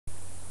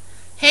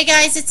Hey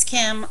guys, it's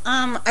Kim.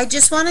 I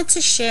just wanted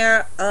to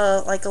share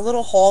like a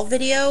little haul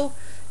video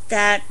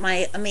that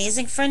my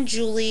amazing friend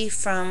Julie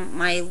from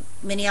my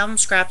mini album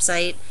scrap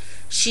site,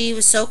 she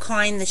was so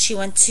kind that she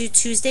went to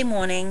Tuesday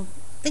morning,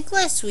 I think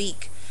last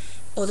week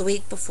or the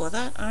week before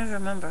that, I don't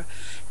remember,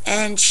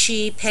 and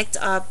she picked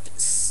up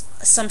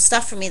some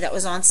stuff for me that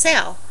was on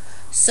sale.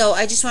 So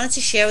I just wanted to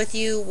share with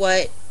you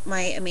what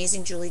my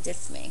amazing Julie did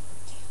for me.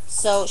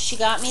 So she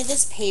got me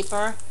this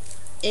paper.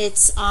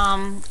 It's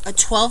a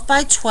 12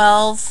 by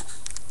 12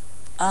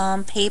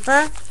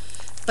 paper,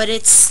 but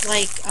it's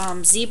like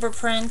zebra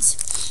print,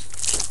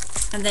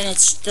 and then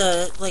it's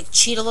the like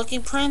cheetah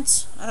looking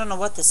print. I don't know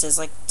what this is,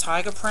 like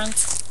tiger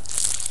print,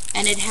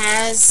 and it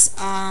has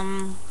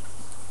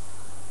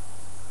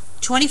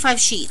 25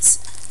 sheets,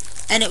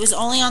 and it was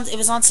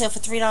on sale for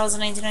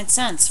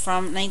 $3.99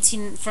 from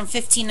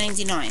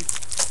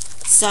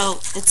 $15.99. So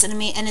it's an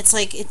amazing, and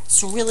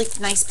it's really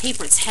nice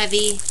paper. It's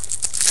heavy,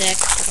 thick.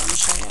 Hold on, let me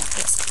show you.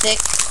 It's thick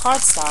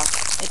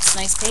cardstock. It's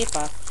nice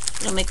paper.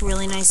 It'll make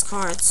really nice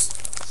cards.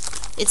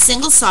 It's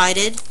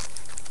single-sided,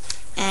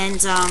 and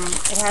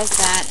it has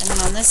that. And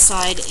then on this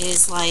side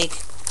is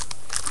like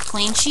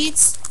plain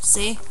sheets.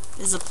 See,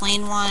 there's a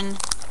plain one,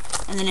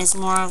 and then there's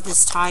more of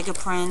this tiger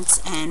print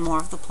and more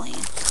of the plain.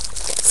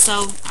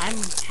 So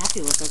I'm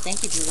happy with it.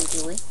 Thank you,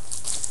 Julie.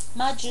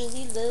 My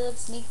Julie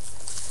loves me.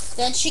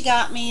 Then she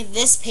got me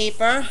this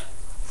paper,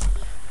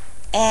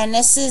 and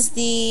this is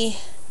the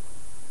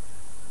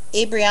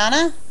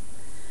Abriana,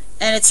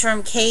 and it's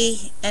from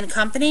K and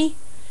Company,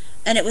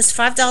 and it was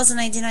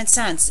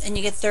 $5.99, and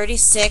you get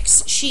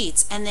 36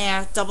 sheets, and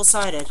they're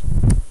double-sided,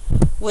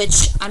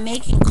 which I'm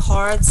making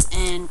cards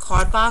and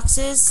card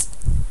boxes.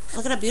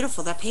 Look at how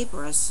beautiful that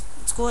paper is.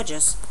 It's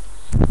gorgeous.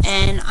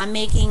 And I'm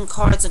making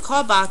cards and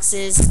card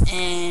boxes,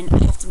 and I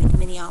have to make a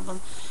mini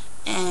album,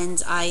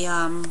 and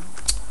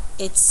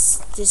it's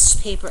this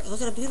paper.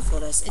 Look at how beautiful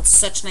it is. It's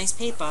such nice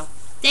paper.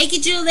 Thank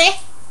you, Julie.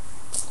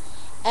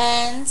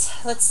 And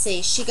let's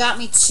see, she got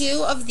me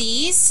two of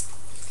these,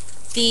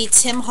 the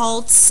Tim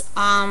Holtz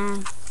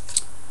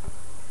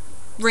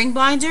ring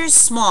binders,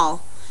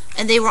 small,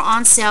 and they were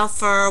on sale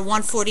for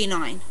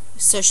 $149.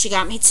 So she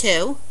got me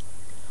two.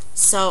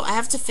 So I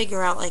have to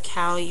figure out like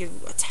how you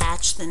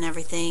attach and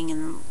everything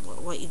and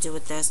what you do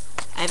with this.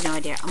 I have no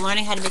idea. I'm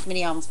learning how to make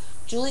mini albums.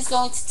 Julie's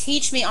going to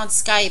teach me on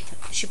Skype.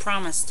 She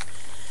promised.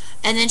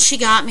 And then she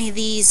got me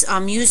these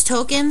used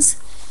tokens.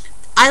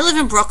 I live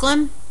in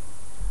Brooklyn,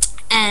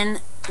 and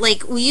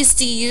like we used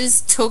to use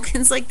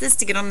tokens like this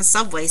to get on the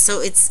subway.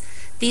 So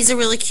these are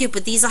really cute,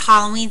 but these are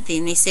Halloween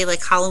themed. They say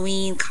like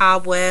Halloween,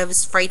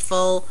 cobwebs,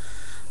 frightful,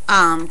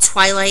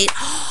 Twilight.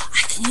 Oh,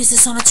 I can use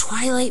this on a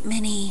Twilight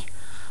mini.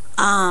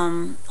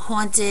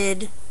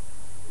 Haunted,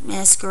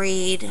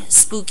 masquerade,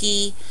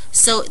 spooky.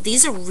 So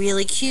these are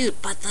really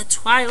cute, but the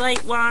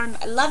Twilight one,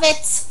 I love it.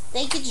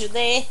 Thank you,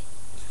 Julie.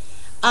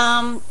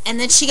 And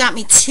then she got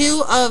me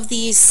two of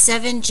these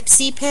 7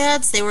 gypsy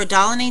pads. They were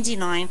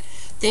 $1.99.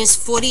 There's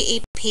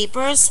 48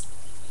 papers,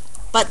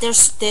 but they're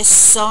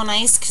so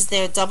nice because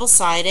they're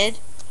double-sided,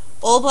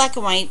 all black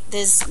and white.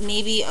 There's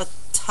maybe a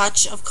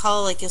touch of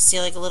color, like you'll see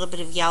like a little bit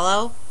of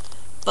yellow,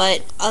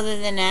 but other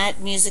than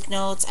that, music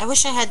notes. I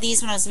wish I had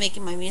these when I was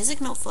making my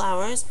music note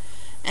flowers,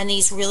 and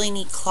these really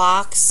neat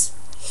clocks,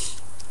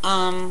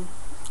 and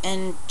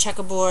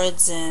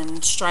checkerboards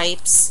and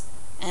stripes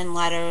and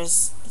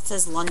letters. It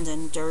says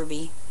London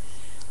Derby.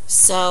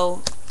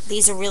 So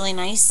these are really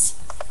nice.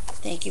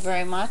 Thank you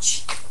very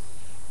much.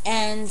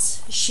 And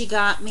she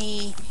got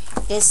me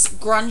this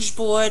grunge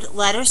board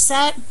letter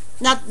set.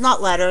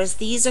 Not letters.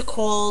 These are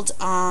called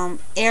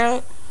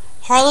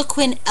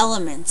Harlequin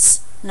Elements,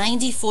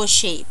 94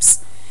 shapes,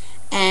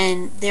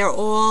 and they're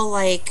all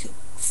like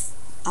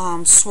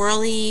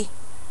swirly,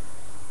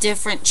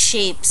 different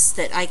shapes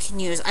that I can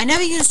use. I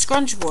never used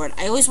grunge board.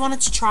 I always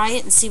wanted to try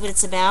it and see what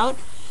it's about.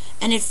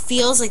 And it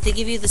feels like they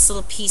give you this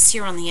little piece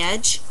here on the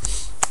edge.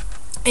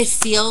 It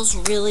feels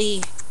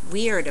really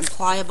weird and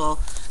pliable.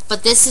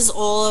 But this is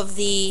all of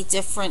the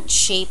different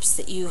shapes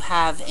that you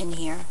have in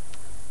here.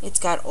 It's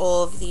got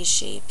all of these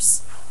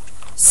shapes.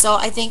 So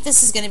I think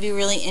this is going to be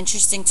really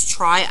interesting to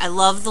try. I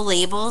love the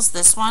labels,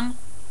 this one.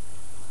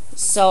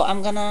 So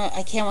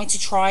I can't wait to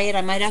try it.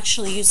 I might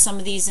actually use some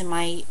of these in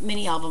my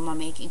mini album I'm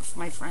making for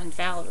my friend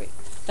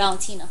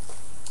Valentina.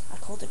 I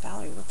called her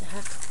Valerie, what the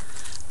heck?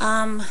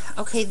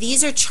 Okay,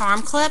 these are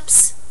charm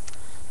clips.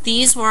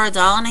 These were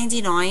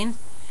 $1.99,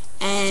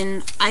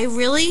 and I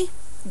really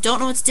don't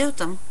know what to do with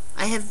them.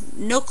 I have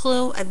no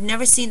clue. I've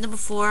never seen them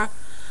before.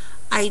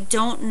 I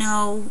don't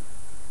know.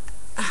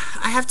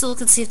 I have to look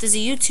and see if there's a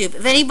YouTube.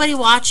 If anybody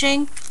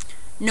watching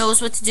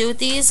knows what to do with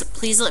these,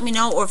 please let me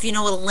know. Or if you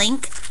know a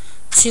link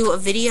to a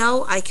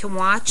video I can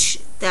watch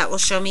that will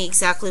show me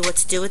exactly what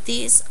to do with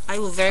these, I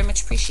will very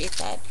much appreciate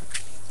that.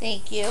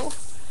 Thank you.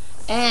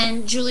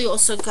 And Julie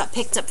also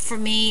picked up for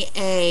me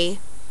a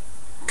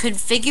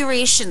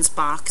configurations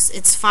box.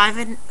 It's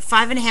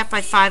 5.5 by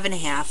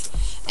 5.5,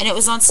 and it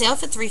was on sale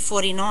for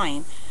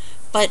 $3.49.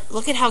 But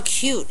look at how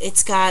cute.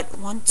 It's got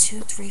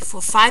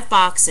 5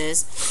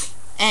 boxes,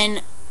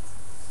 and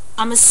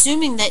I'm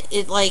assuming that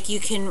it, like,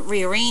 you can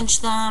rearrange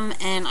them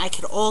and I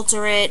could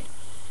alter it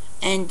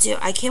and do.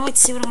 I can't wait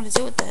to see what I'm going to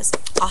do with this.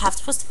 I'll have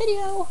to post a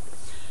video.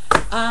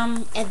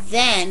 And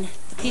then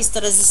the piece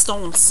that is the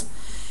stones.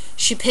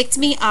 She picked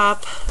me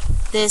up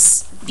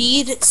this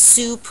bead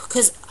soup,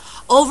 because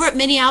over at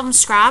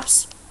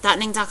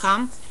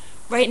minialbumscraps.ning.com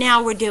right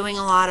now we're doing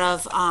a lot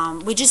of,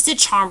 we just did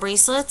charm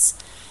bracelets,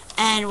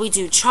 and we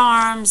do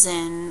charms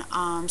and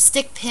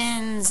stick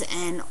pins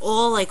and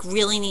all like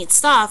really neat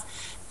stuff.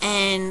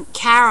 And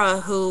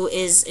Kara, who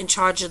is in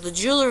charge of the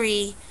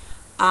jewelry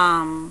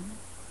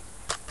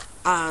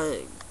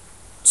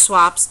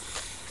swaps,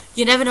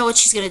 you never know what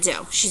she's going to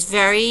do. She's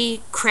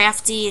very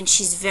crafty, and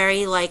she's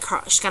very, like,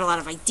 she's got a lot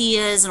of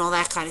ideas and all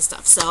that kind of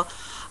stuff. So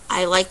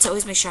I like to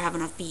always make sure I have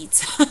enough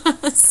beads.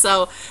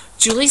 So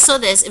Julie saw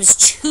this. It was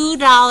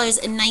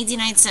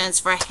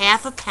 $2.99 for a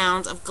half a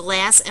pound of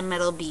glass and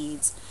metal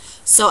beads.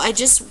 So I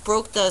just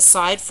broke the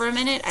side for a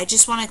minute. I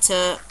just wanted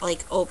to,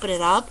 like, open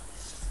it up.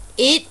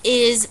 It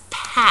is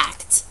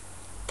packed.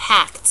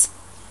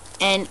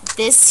 And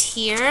this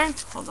here,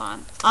 hold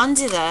on,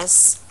 under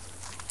this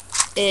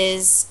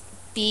is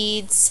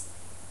beads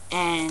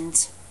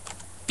and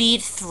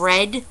bead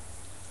thread,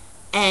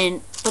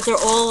 but they're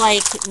all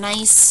like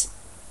nice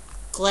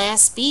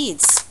glass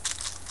beads.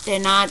 They're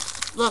not,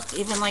 look,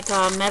 even like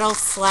a metal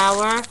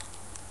flower.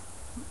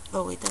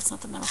 Oh wait, that's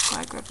not the metal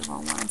flower. I grabbed the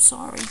wrong one. I'm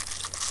sorry.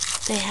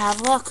 They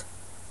have, look,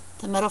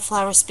 the metal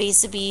flower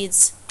spacer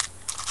beads.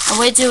 And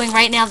we're doing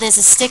right now, there's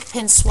a stick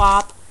pin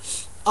swap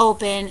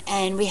open,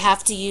 and we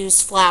have to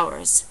use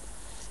flowers.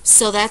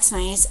 So that's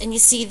nice. And you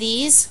see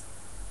these?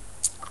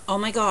 Oh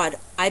my god,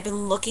 I've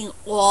been looking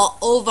all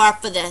over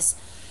for this.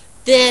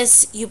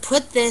 This, you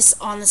put this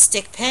on the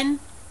stick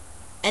pin,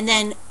 and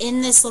then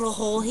in this little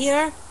hole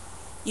here,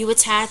 you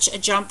attach a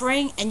jump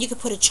ring, and you could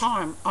put a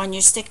charm on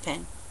your stick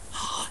pin.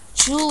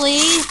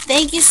 Julie,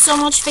 thank you so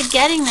much for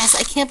getting this.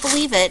 I can't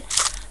believe it.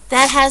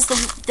 That has the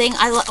thing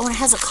I love. Oh, it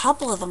has a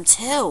couple of them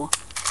too.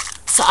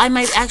 So I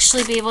might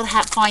actually be able to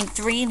find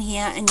 3 in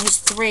here and use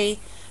 3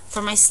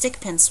 for my stick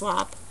pin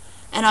swap.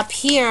 And up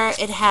here,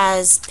 it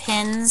has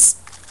pins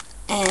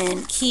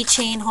and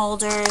keychain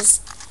holders.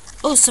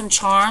 Oh, some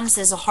charms.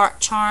 There's a heart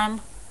charm.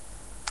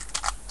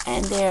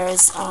 And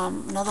there's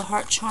another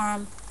heart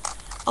charm.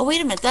 Oh, wait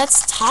a minute.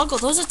 That's toggle.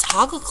 Those are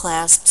toggle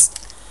clasps.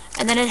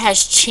 And then it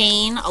has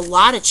chain, a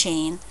lot of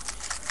chain.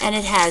 And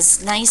it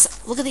has nice,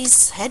 look at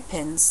these head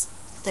pins.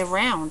 They're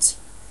round.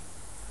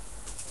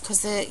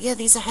 Because they're, yeah,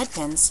 these are head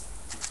pins.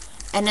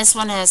 And this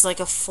one has like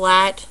a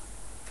flat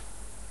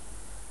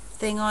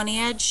thing on the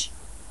edge.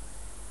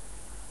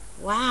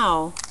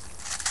 Wow.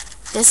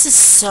 This is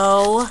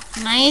so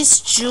nice,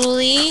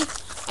 Julie.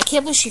 I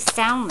can't believe she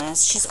found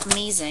this. She's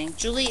amazing.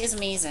 Julie is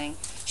amazing.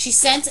 She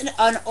sent an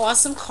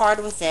awesome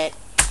card with it.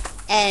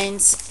 And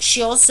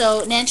she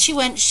also, and then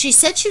she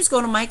said she was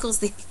going to Michael's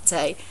the other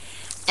day.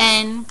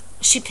 And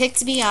she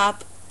picked me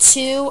up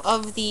 2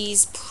 of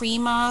these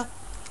Prima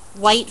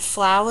white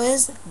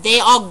flowers. They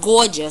are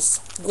gorgeous.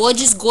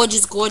 Gorgeous,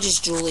 gorgeous, gorgeous,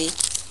 Julie.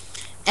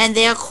 And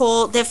they're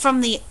from this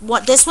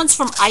one's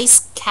from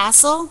Ice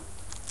Castle.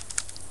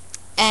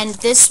 And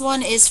this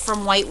one is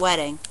from White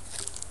Wedding.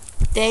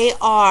 They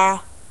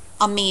are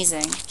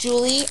amazing.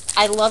 Julie,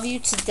 I love you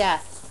to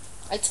death.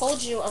 I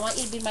told you I want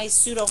you to be my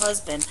pseudo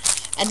husband.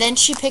 And then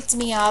she picked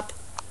me up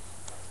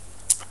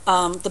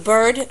the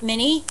bird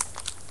mini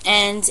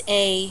and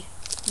a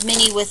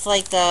mini with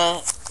like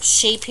the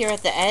shape here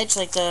at the edge,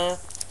 like the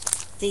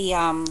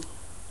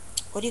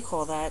what do you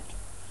call that?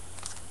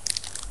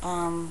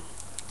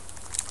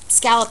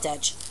 Scalloped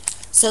edge.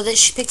 So that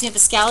she picked me up a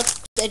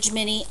scalloped edge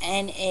mini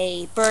and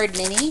a bird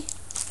mini.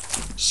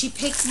 She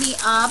picked me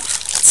up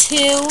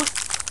 2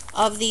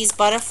 of these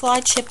butterfly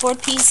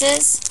chipboard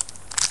pieces,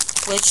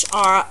 which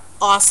are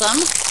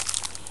awesome.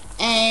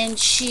 And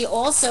she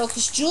also,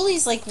 because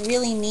Julie's like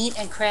really neat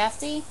and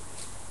crafty,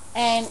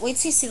 and wait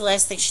till you see the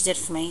last thing she did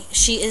for me.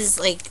 She is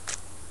like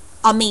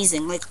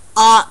amazing,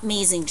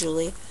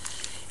 Julie.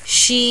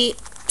 She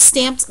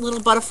stamped little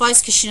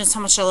butterflies, because she knows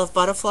how much I love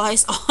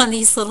butterflies, on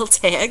these little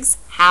tags.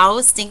 How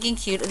stinking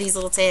cute are these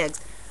little tags?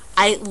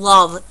 I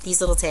love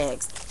these little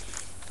tags.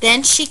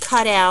 Then she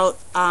cut out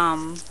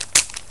all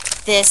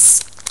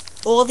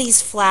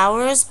these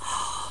flowers.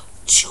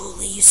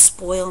 Julie, you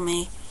spoil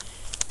me.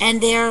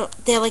 And they're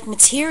like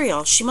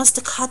material. She must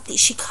have cut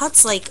these. She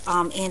cuts like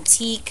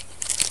antique,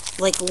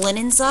 like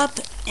linens up.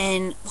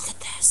 And look at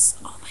this.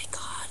 Oh my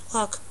god,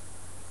 look.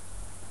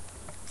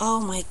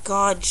 Oh my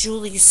god,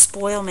 Julie, you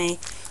spoil me.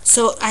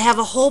 So I have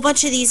a whole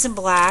bunch of these in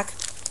black,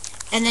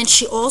 and then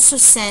she also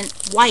sent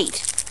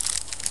white,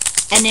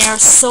 and they are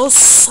so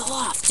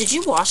soft. Did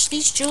you wash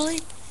these,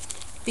 Julie?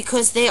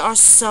 Because they are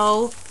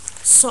so,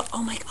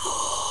 oh my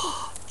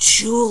god.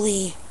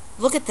 Julie,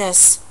 look at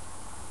this.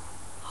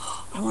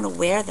 I want to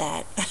wear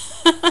that.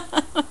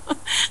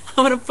 I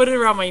want to put it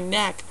around my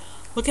neck.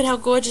 Look at how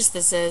gorgeous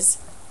this is.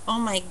 Oh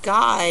my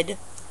god.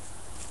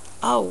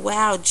 Oh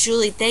wow,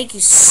 Julie, thank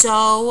you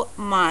so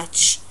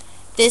much.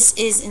 This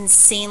is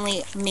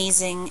insanely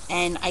amazing,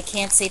 and I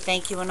can't say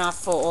thank you enough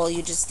for all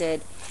you just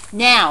did.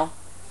 Now,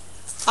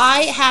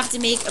 I have to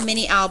make a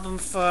mini album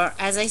for,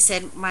 as I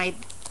said, my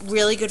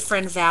really good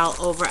friend Val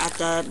over at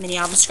the mini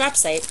album scrap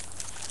site.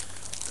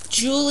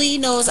 Julie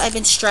knows I've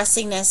been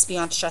stressing this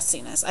beyond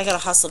stressing this. I gotta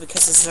hustle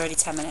because this is already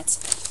 10 minutes.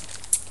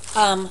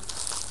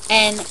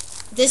 And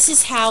this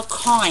is how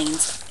kind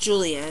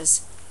Julie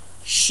is.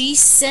 She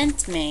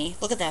sent me,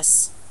 look at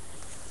this,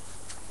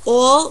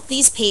 all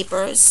these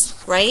papers,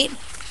 right?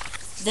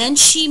 Then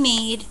she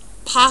made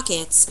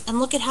pockets, and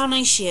look at how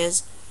nice she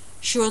is.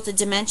 She wrote the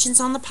dimensions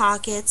on the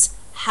pockets,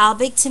 how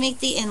big to make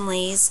the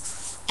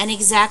inlays, and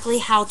exactly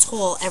how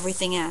tall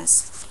everything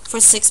is for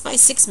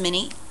 6x6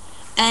 mini.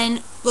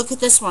 And look at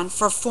this one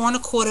for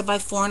 4¼ by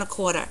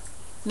 4¼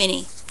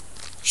 mini.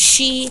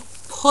 She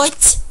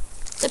put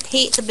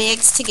the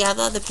bags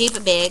together, the paper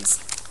bags,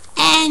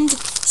 and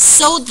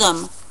sewed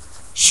them.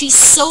 She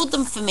sewed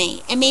them for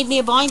me and made me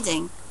a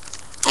binding.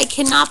 I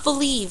cannot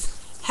believe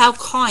how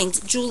kind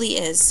Julie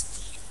is.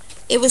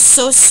 It was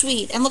so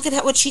sweet. And look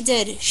at what she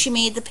did. She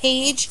made the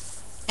page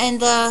and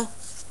the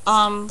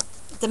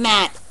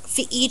mat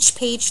for each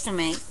page for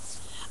me.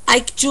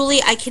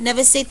 Julie, I can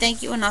never say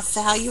thank you enough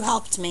for how you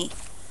helped me.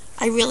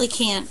 I really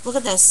can't. Look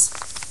at this.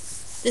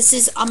 This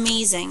is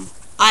amazing.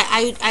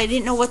 I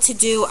didn't know what to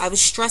do. I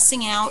was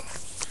stressing out,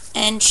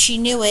 and she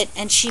knew it,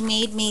 and she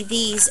made me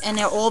these, and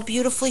they're all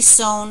beautifully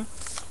sewn.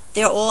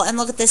 They're all, and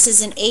look at this,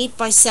 is an 8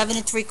 by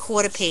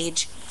 7¾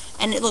 page,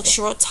 and it looks,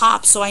 she wrote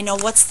top, so I know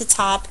what's the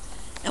top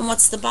and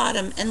what's the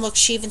bottom. And look,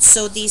 she even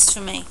sewed these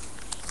for me.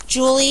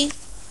 Julie,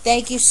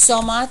 thank you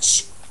so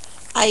much.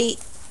 I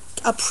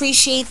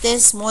appreciate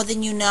this more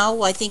than you know.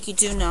 Well, I think you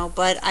do know,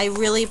 but I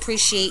really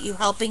appreciate you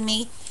helping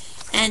me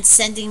and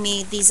sending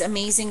me these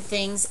amazing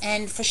things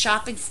and for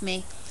shopping for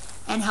me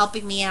and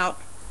helping me out.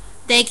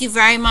 Thank you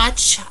very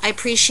much. I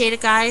appreciate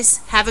it, guys.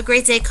 Have a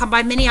great day. Come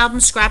by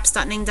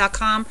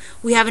minialbumscraps.ning.com.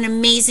 We have an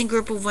amazing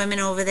group of women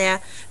over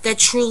there that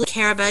truly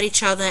care about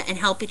each other and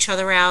help each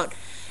other out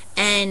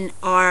and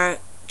are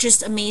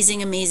just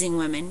amazing, amazing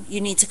women.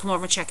 You need to come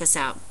over and check us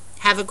out.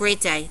 Have a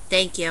great day.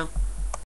 Thank you.